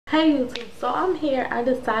Hey YouTube, so I'm here. I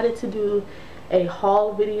decided to do a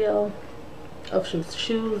haul video of some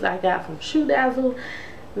shoes I got from Dazzle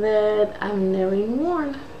that I've never even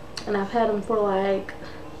worn, and I've had them for like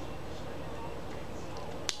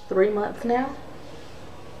 3 months now.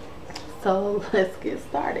 So let's get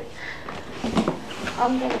started.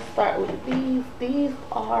 I'm gonna start with these. These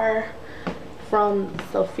are from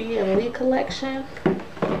Sophia and Lee collection,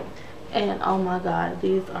 and oh my god,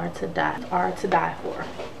 these are to die for.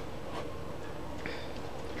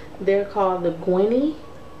 They're called the Gwenny.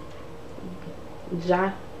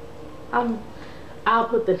 I'll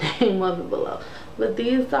put the name of it below. But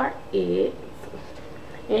these are it.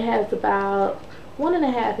 It has about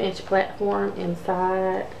 1.5-inch platform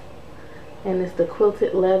inside, and it's the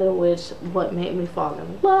quilted leather, which what made me fall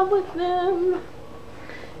in love with them.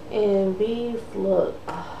 And these look,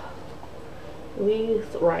 these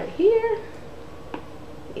right here,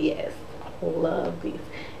 yes, love these,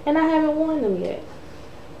 and I haven't worn them yet.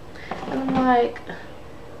 And I'm like,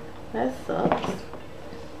 that sucks.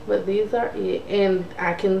 But these are it. And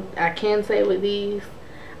I can say with these,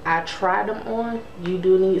 I tried them on. You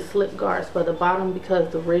do need slip guards for the bottom because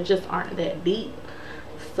the ridges aren't that deep.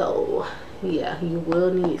 So yeah, you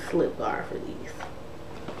will need slip guard for these.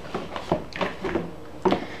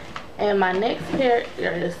 And my next pair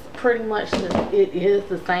is pretty much it is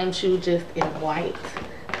the same shoe, just in white,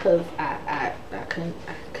 because I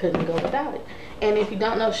couldn't go without it. And if you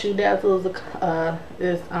don't know, Dazzle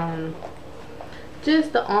is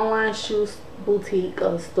just the online shoe boutique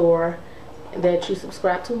store that you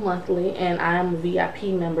subscribe to monthly, and I am a VIP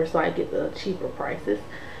member, so I get the cheaper prices.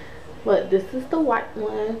 But this is the white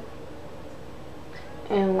one,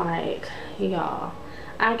 and like, y'all,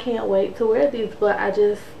 I can't wait to wear these. But I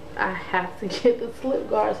have to get the slip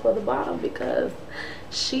guards for the bottom because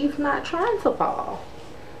she's not trying to fall.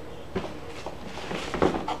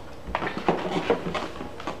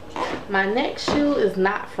 My next shoe is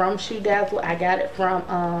not from Dazzle. I got it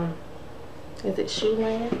from is it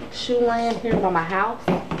Shoeland here by my house,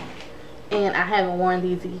 and I haven't worn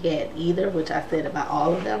these yet either, which I said about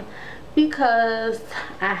all of them, because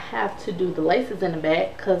I have to do the laces in the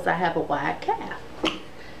back because I have a wide calf.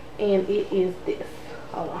 And it is this.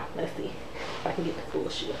 Hold on, let's see if I can get the full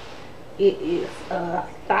shoe. It is a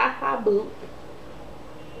thigh-high boot,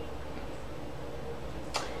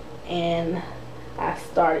 and I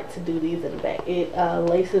started to do these in the back. It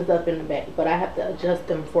laces up in the back, but I have to adjust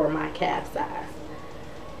them for my calf size.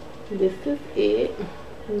 This is it.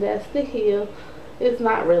 And that's the heel. It's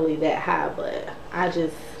not really that high, but I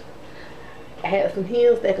had some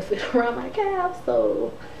heels that could fit around my calf,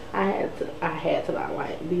 so I had to buy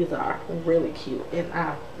white. These are really cute, and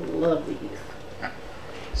I love these.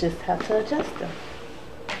 Just have to adjust them.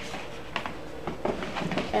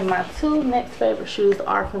 And my two next favorite shoes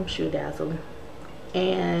are from Dazzle,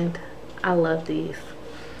 and I love these.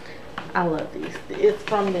 I love these. It's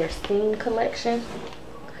from their Scene collection.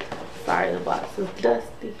 Sorry, the box is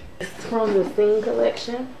dusty. It's from the Scene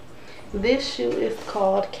collection. This shoe is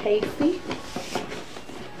called Casey.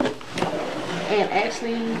 And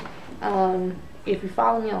actually, if you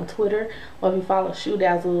follow me on Twitter, or if you follow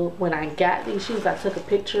Dazzle, when I got these shoes, I took a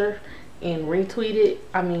picture and tweeted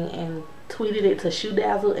it to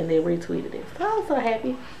Dazzle, and they retweeted it. So I was so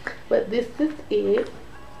happy. But this is it.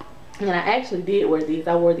 And I actually did wear these.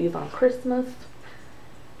 I wore these on Christmas.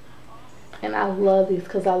 And I love these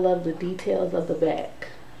because I love the details of the back.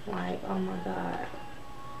 Like, oh my god.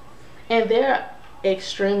 And they're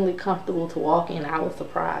extremely comfortable to walk in. I was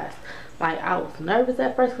surprised. Like, I was nervous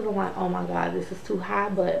at first because I'm like, oh my god, this is too high.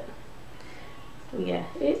 But yeah,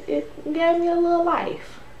 it gave me a little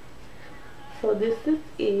life. So this is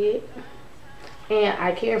it. And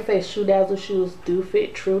I can say Dazzle shoes do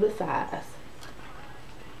fit true to size.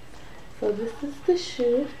 So this is the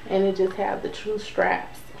shoe, and it just have the true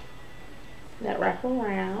straps that wrap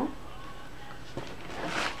around.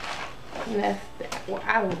 And that's that. Well,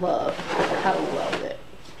 I love it.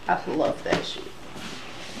 I love that shoe.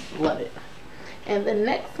 Love it. And the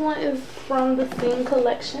next one is from the Scene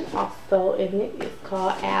collection also, and it is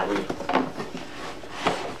called Alley.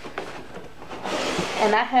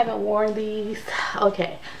 And I haven't worn these.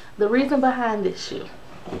 Okay, the reason behind this shoe,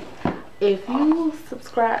 if you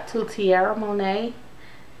subscribe to Tiara Monet,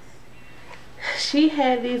 she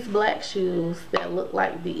had these black shoes that look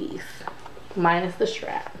like these, minus the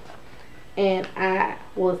strap, and I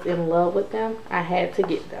was in love with them. I had to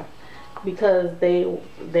get them because they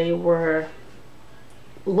were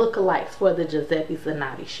lookalikes for the Giuseppe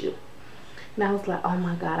Zanotti shoe, and I was like, oh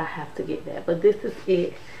my god, I have to get that. But this is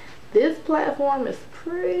it. This platform is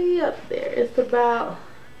pretty up there. It's about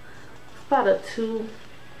a 2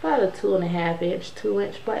 about a 2.5 inch,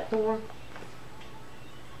 2-inch platform.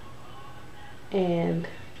 And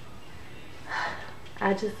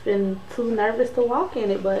I just been too nervous to walk in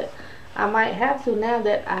it, but I might have to now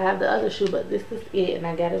that I have the other shoe. But this is it, and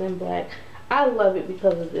I got it in black. I love it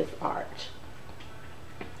because of this arch.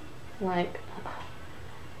 Like,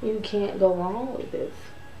 you can't go wrong with this.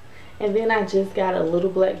 And then I just got a little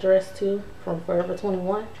black dress too from Forever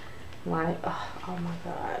 21. Like, oh my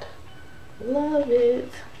god, love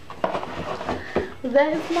it.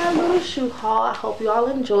 That is my little shoe haul. I hope you all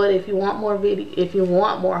enjoyed. If you want more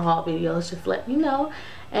haul videos, just let me know,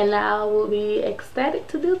 and I will be ecstatic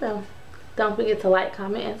to do them. Don't forget to like,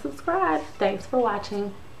 comment, and subscribe. Thanks for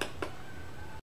watching.